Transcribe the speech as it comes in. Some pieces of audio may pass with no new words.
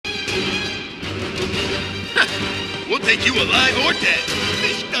We'll take you alive or dead.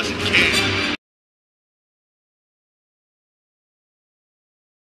 Fish doesn't care.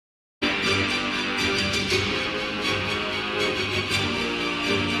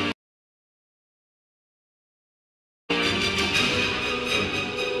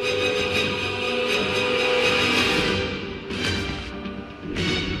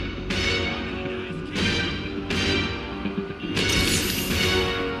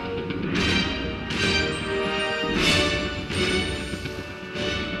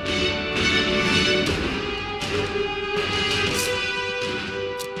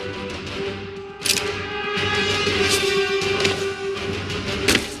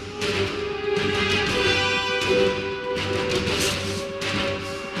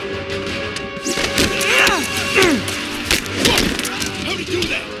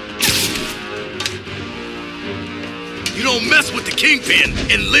 You don't mess with the Kingpin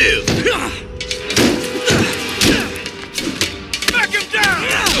and live. Back him down!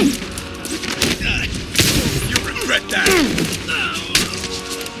 You regret that.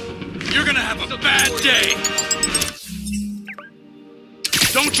 You're gonna have a bad day.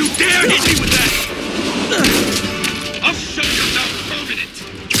 Don't you dare hit me with that! I'll shut your mouth permanent.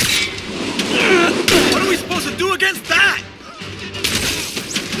 What are we supposed to do against that?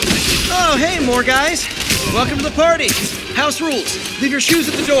 Oh, hey, more guys. Welcome to the party. House rules. Leave your shoes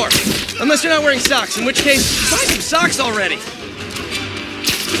at the door. Unless you're not wearing socks, in which case, buy some socks already.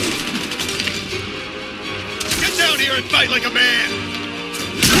 Get down here and fight like a man.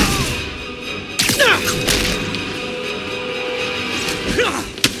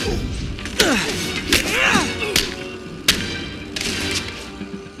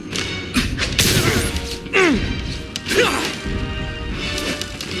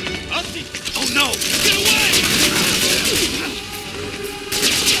 Oh no! Get away!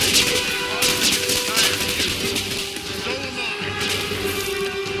 So am I.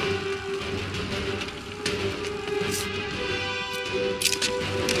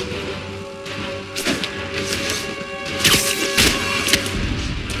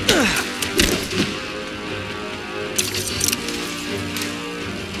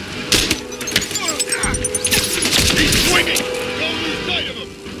 He's swinging! Don't lose sight of him!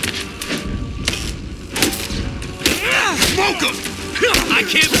 Smoke him! I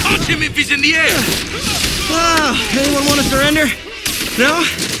can't touch him if he's in the air! Wow, anyone want to surrender? No?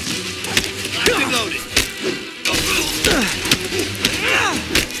 Loaded.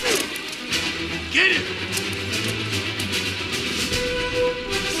 Get him!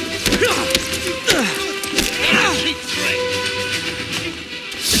 Keep straight.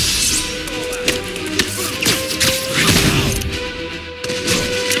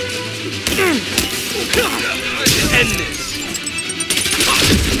 End this.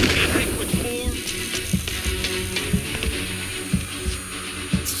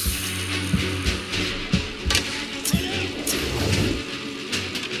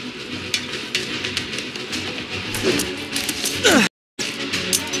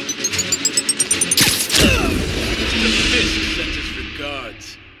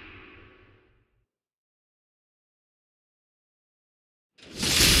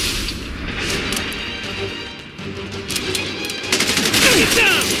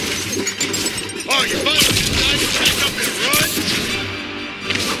 Oh, you finally decided to pack up and run?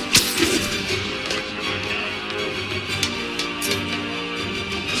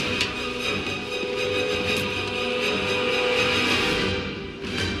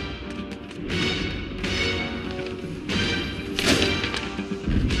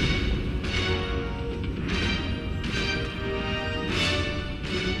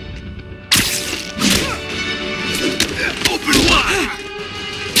 Open wide!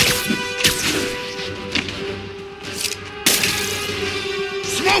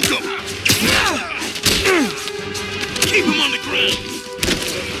 Smoke him! Keep him on the ground!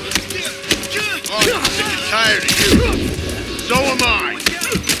 Oh, I'm sick and tired of you. So am I.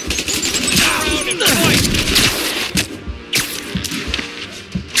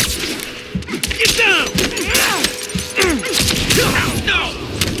 Get down! No!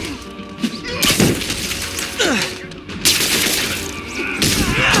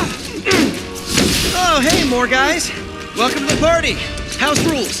 Oh, hey, more guys. Welcome to the party. House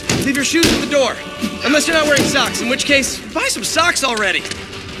rules. Leave your shoes at the door. Unless you're not wearing socks, in which case, buy some socks already.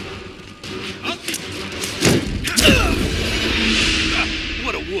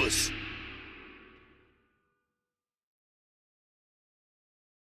 What a wuss.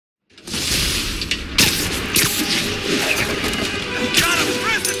 Got a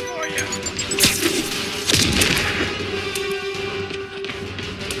present for you!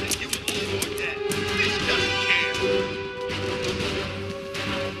 You alive or dead?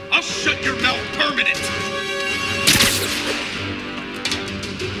 I'll shut your mouth permanent!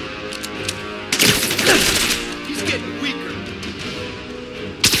 He's getting weaker.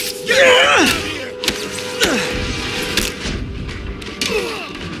 Get out of here!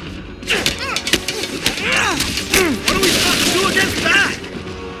 What are we supposed to do against that?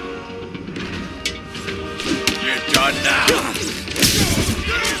 You're done now!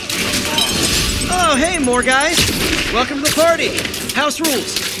 Oh, hey, more guys. Welcome to the party. House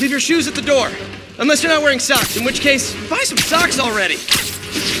rules. Leave your shoes at the door. Unless you're not wearing socks, in which case, buy some socks already.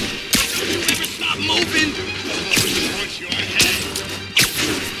 Don't you ever stop moving? Punch your head.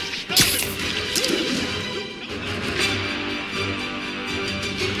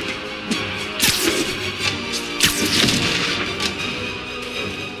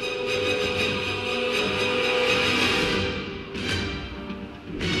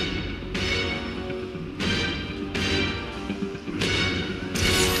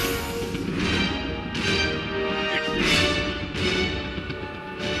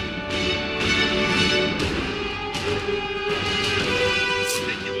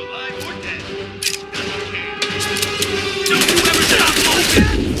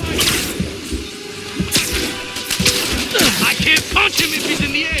 I can't punch him if he's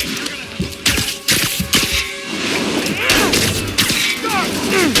in the air.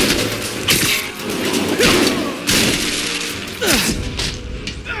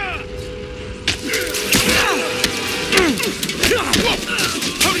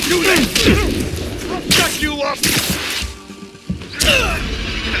 How'd he do that? I'll shut you up.